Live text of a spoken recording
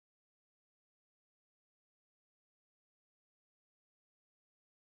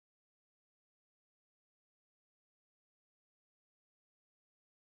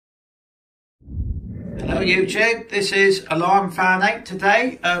Hello YouTube, this is Alarm Fan 8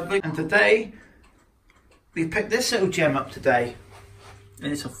 today, and today we picked this little gem up today,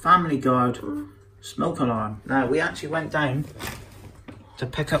 and it's a Family Guard smoke alarm. Now we actually went down to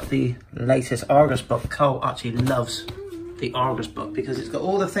pick up the latest Argus book. Cole actually loves the Argus book because it's got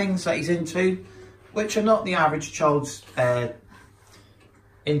all the things that he's into, which are not the average child's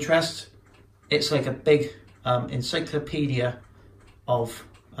interest. It's like a big encyclopedia of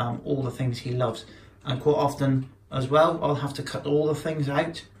all the things he loves. And quite often as well, I'll have to cut all the things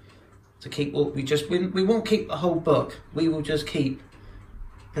out to keep what we won't keep the whole book. We will just keep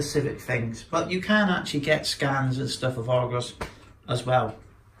specific things. But you can actually get scans and stuff of Argus as well.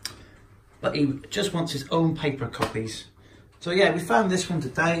 But he just wants his own paper copies. So yeah, we found this one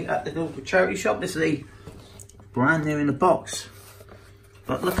today at the local charity shop. This is a brand new in the box.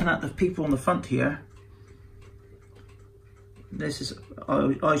 But looking at the people on the front here, this is,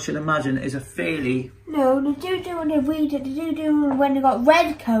 I should imagine, is a fairly... No, they do when they read it. They do when they got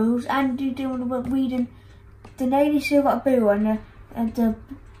red coats, and they do when they're reading. The lady still got blue one, and the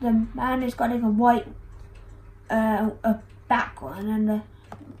man has got like a white a back one,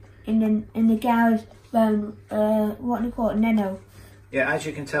 and in the gal's what do you call it, Neno. Yeah, as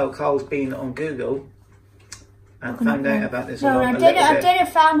you can tell, Cole's been on Google and found out about this. No, I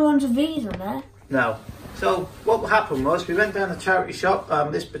didn't found ones of these on there. No. So what happened was we went down the charity shop,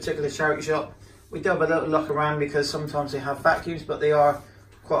 this particular charity shop. We did have a little look around because sometimes they have vacuums, but they are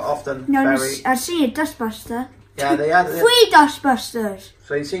quite often very... I see a dustbuster. Yeah, they had... 3 dustbusters.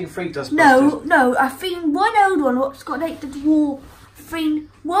 So you've seen 3 dustbusters? No, I've seen one old one what's got like the dwarf. I've seen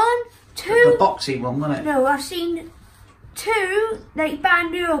 1, 2... The boxy one, wasn't it? No, I've seen 2 like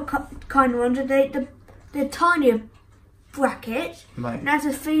bandura kind of ones, the tinier brackets. Right. And that's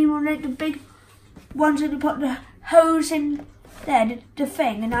a theme on like the big ones that you put the hose in there, the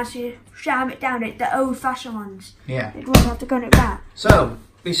thing, and as you jam it down, the old-fashioned ones. Yeah. You won't have to gun it back. So,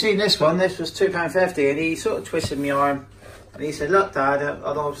 we've seen this one. This was £2.50, and he sort of twisted my arm, and he said, "Look, Dad," and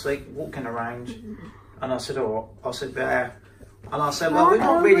I was like walking around, and I said, "Oh," I said, "There," and I said, "Well, we're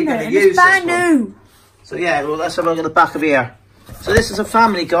not really going to use this one." So yeah, well, let's have a look at the back of here. So this is a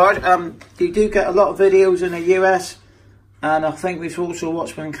Family Guard. You do get a lot of videos in the US, and I think we've also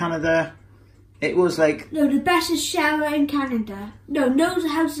watched one in Canada. It was like... No, the best is shower in Canada. No, loads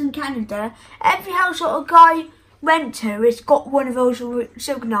of houses in Canada. Every house that a guy went to, it's got one of those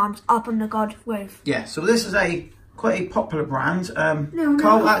silk alarms up on the guard roof. Yeah, so this is quite a popular brand. No,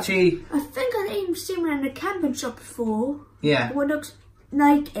 Cole actually... I think I've even seen one in a camping shop before. Yeah. What looks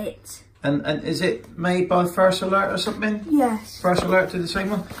like it. And is it made by First Alert or something? Yes. First Alert to the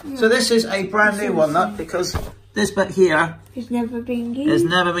same one? Yeah. So this is a brand new one, that, because this bit here... It's never been used. It's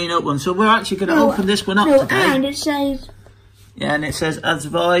never been opened. So we're actually going to open this one up today. And it says... Yeah, and it says, as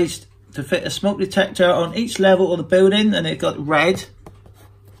advised, to fit a smoke detector on each level of the building, and it got red.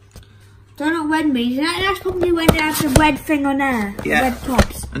 Don't know what red means. That's probably when they have the red thing on there. Yeah. The red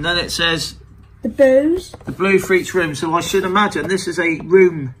tops. And then it says... The blues. The blue for each room. So I should imagine this is a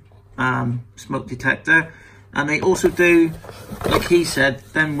room smoke detector. And they also do, like he said,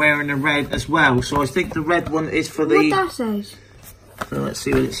 them wearing the red as well. So I think the red one is for the... What that says? So let's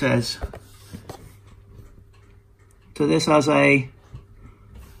see what it says. So this has a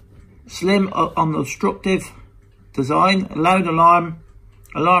slim, unobstructive design, loud alarm,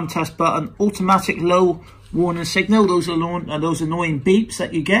 alarm test button, automatic low warning signal. Those are those annoying beeps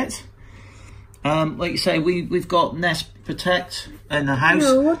that you get. Like you say, we've got Nest Protect in the house.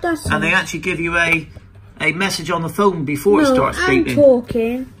 No, what that says? And they actually give you a message on the phone before it starts beeping.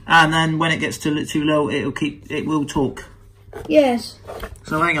 Talking. And then when it gets too low, it will talk. Yes.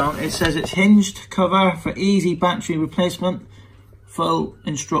 So hang on, it says it's hinged cover for easy battery replacement, full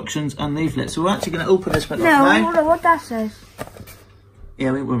instructions and leaflets. So we're actually going to open this one up now. No, what that says?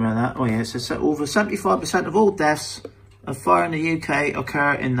 Yeah, we remember that. Oh yeah, it says over 75% of all deaths of fire in the UK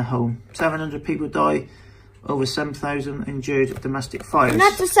occur in the home. 700 people die, over 7,000 injured domestic fires. And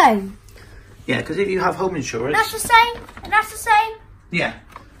that's the same? Yeah, because if you have home insurance... That's the same? And that's the same? Yeah.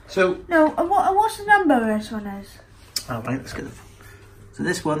 So... No, what's the number this one is? Oh, right, let's get the... So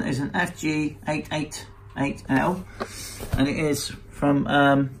this one is an FG888L, and it is from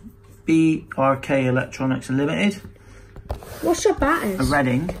BRK Electronics Limited. What's your batteries? A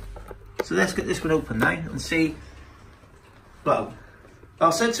Reading. So let's get this one open now and see... Well, I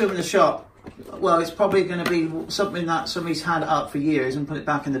said to him in the shop, well, it's probably going to be something that somebody's had up for years and put it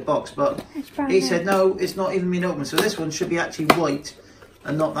back in the box, but he said, no, it's not even been opened. So this one should be actually white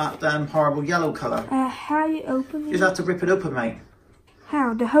and not that horrible yellow colour. How you open it? You just have to rip it open, mate.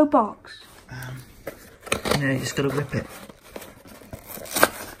 How? The whole box? Yeah, you just got to rip it.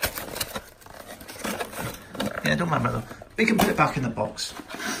 Yeah, don't matter though. We can put it back in the box.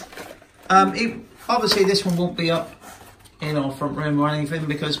 Obviously this one won't be up in our front room or anything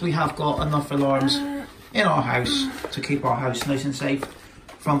because we have got enough alarms in our house to keep our house nice and safe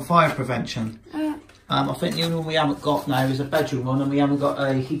from fire prevention. I think the only one we haven't got now is a bedroom one, and we haven't got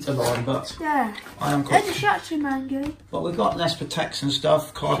a heat alarm, but yeah. I am There's a shotgun mango. But we've got Nest Protects and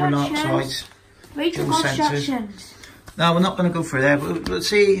stuff, carbon monoxide. Rachel got shotguns. Now we're not going to go through there, but we'll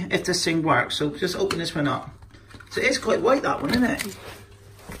see if this thing works. So just open this one up. So it is quite white, that one, isn't it?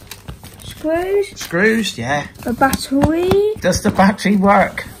 Screws. Screws, yeah. A battery. Does the battery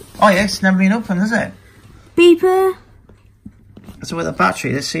work? Oh yeah, it's never been opened, has it? Beeper. So with a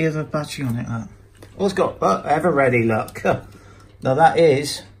battery, let's see if there's a battery on it. Oh, it's got Ever Ready, look. Now that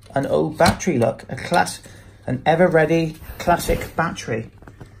is an old battery, look. An Ever Ready classic battery.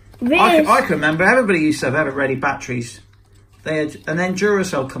 I can remember everybody used to have Ever Ready batteries. They had, and then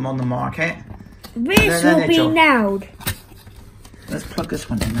Duracell come on the market. This will be loud. Let's plug this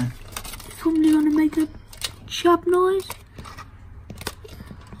one in then. Probably gonna make a sharp noise.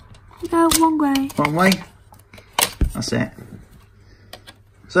 No, wrong way. Wrong way. That's it.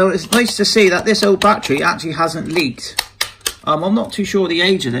 So it's nice to see that this old battery actually hasn't leaked. I'm not too sure the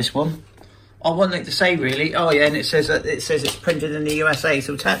age of this one. I wouldn't like to say really. Oh yeah, and it says it's printed in the USA.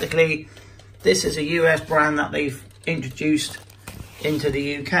 So technically, this is a US brand that they've introduced into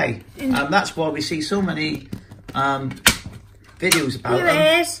the UK. That's why we see so many videos about them. Here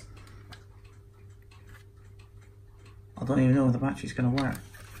it is. I don't even know if the battery's going to work.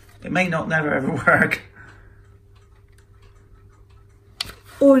 It may not never ever work.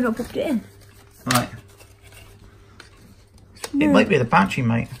 Or you're not popped it in. Right. No. It might be the battery,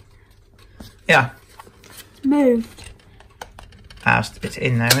 mate. Yeah. It's moved. It's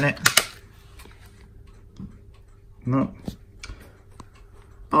in there, isn't it? No.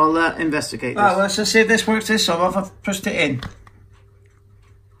 I'll investigate this. Right, well, let's just see if this works this off. I've pushed it in.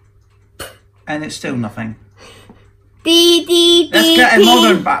 And it's still nothing. Let's get a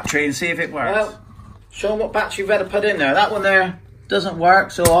modern battery and see if it works. Well, show them what battery we've had to put in there. That one there doesn't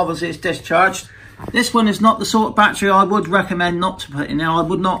work, so obviously it's discharged. This one is not the sort of battery I would recommend not to put in there. I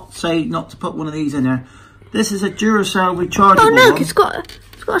would not say not to put one of these in there. This is a Duracell rechargeable one. Oh look, it's got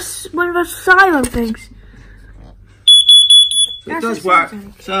one of those siren things. It does work.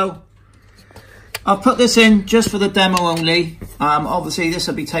 So I'll put this in just for the demo only. Obviously this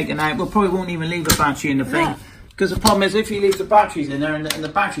will be taken out. We probably won't even leave a battery in the thing. Because the problem is if you leave the batteries in there and the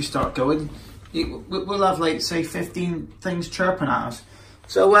batteries start going, we'll have like say 15 things chirping at us.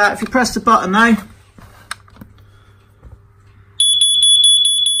 So if you press the button now,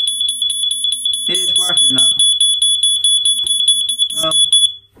 it is working now.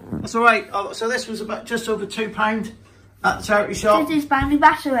 That's all right. So this was about just over £2 at the charity shop. This is brand new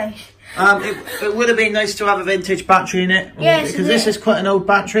battery. It would have been nice to have a vintage battery in it. Yes, because this is quite an old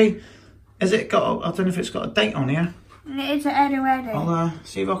battery. Has it got? I don't know if it's got a date on here. It's already. I'll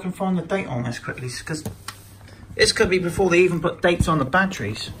see if I can find the date on this quickly, because this could be before they even put dates on the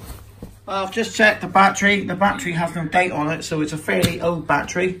batteries. I've just checked the battery. The battery has no date on it, so it's a fairly old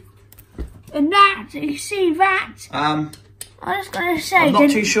battery. And that, you see that? I'm just going to say... I'm not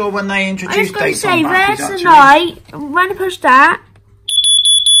too sure when they introduced dates on batteries, I'm just going to say, there's the night, when I push that,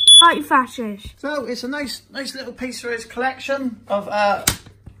 light flashes. So, it's a nice little piece for his collection of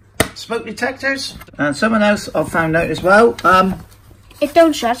smoke detectors. And someone else I've found out as well. It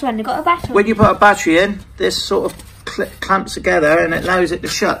don't shut when you've got a battery. When you put a battery in, this sort of clamps together and it allows it to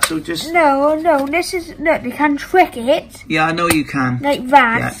shut. So just... No, this is... Look, you can trick it. Yeah, I know you can. Like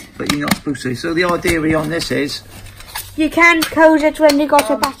that. Yeah, but you're not supposed to. So the idea on this is... You can close it when you got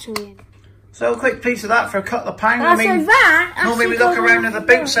a battery in. So a quick piece of that for a couple of pounds. I mean, normally we look around at the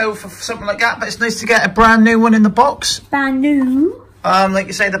boot sale for something like that, but it's nice to get a brand new one in the box. Brand new. Like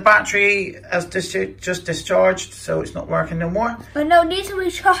you say, the battery has just discharged, so it's not working no more. But no, need to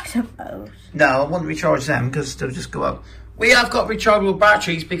recharge those. No, I wouldn't recharge them because they'll just go up. We have got rechargeable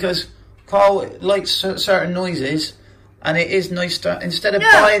batteries because Carl likes certain noises, and it is nice to, instead of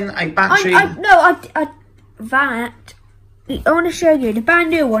buying a battery... I want to show you the brand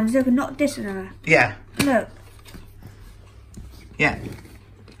new ones. They're not dissonant. Yeah. Look. Yeah.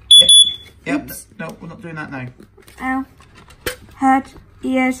 Yep. No, we're not doing that now. Ow. Head,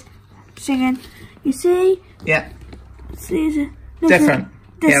 ears, singing. You see? Yeah. See, different.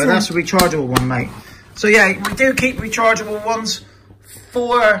 Yeah, but that's a rechargeable one, mate. So yeah, we do keep rechargeable ones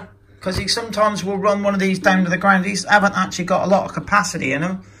for, because he sometimes will run one of these down to the ground. These haven't actually got a lot of capacity in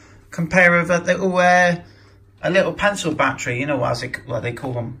them, compared with a little pencil battery, you know, what they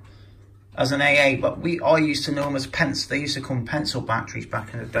call them. as an AA, but I used to know them as pence. They used to call them pencil batteries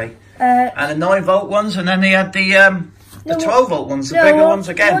back in the day. And the 9 volt ones, and then they had the 12 volt ones, the bigger ones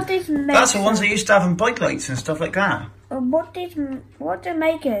again. That's the ones they used to have in bike lights and stuff like that. What do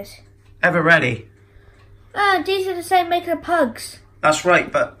makers? Everready. These are the same maker of plugs. That's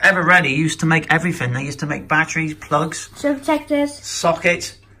right, but Everready used to make everything. They used to make batteries, plugs, Circuit protectors,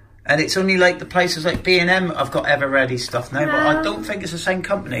 sockets, and it's only like the places like B&M have got Everready stuff now, but I don't think it's the same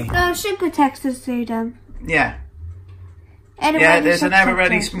company. No, circuit protectors do them. Yeah. Yeah, there's an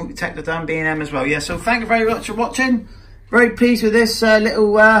Everready smoke detector down B&M as well. Yeah, so thank you very much for watching. Very pleased with this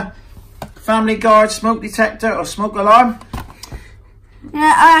little Family Guard smoke detector or smoke alarm.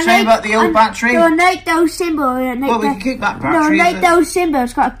 Yeah, Shame about the old battery. No, NATO symbol. Well, we can keep that battery. No, NATO symbol.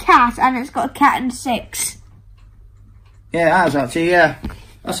 It's got a cat, and it's got a cat and 6. Yeah, it has actually. Yeah,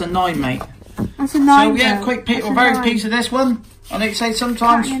 that's a 9, mate. That's a 9. So yeah, quick, we're very pleased with this one. I know you say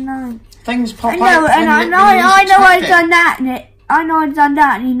sometimes things pop out. I know I've done that, and I know I've done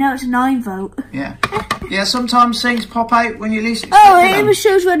that, and you know it's a 9 volt. Yeah, yeah. Sometimes things pop out when you least expect them. Oh, it even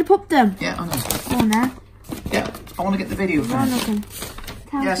shows where to put them. Yeah, I know. Oh no. Yeah, I want to get the video finished.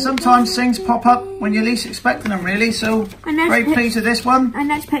 Yeah, sometimes things pop up when you're least expecting them, really. So very pleased with this one. And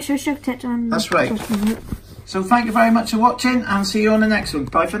next picture of sugar on. That's right. So thank you very much for watching, and see you on the next one.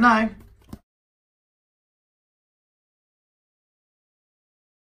 Bye for now.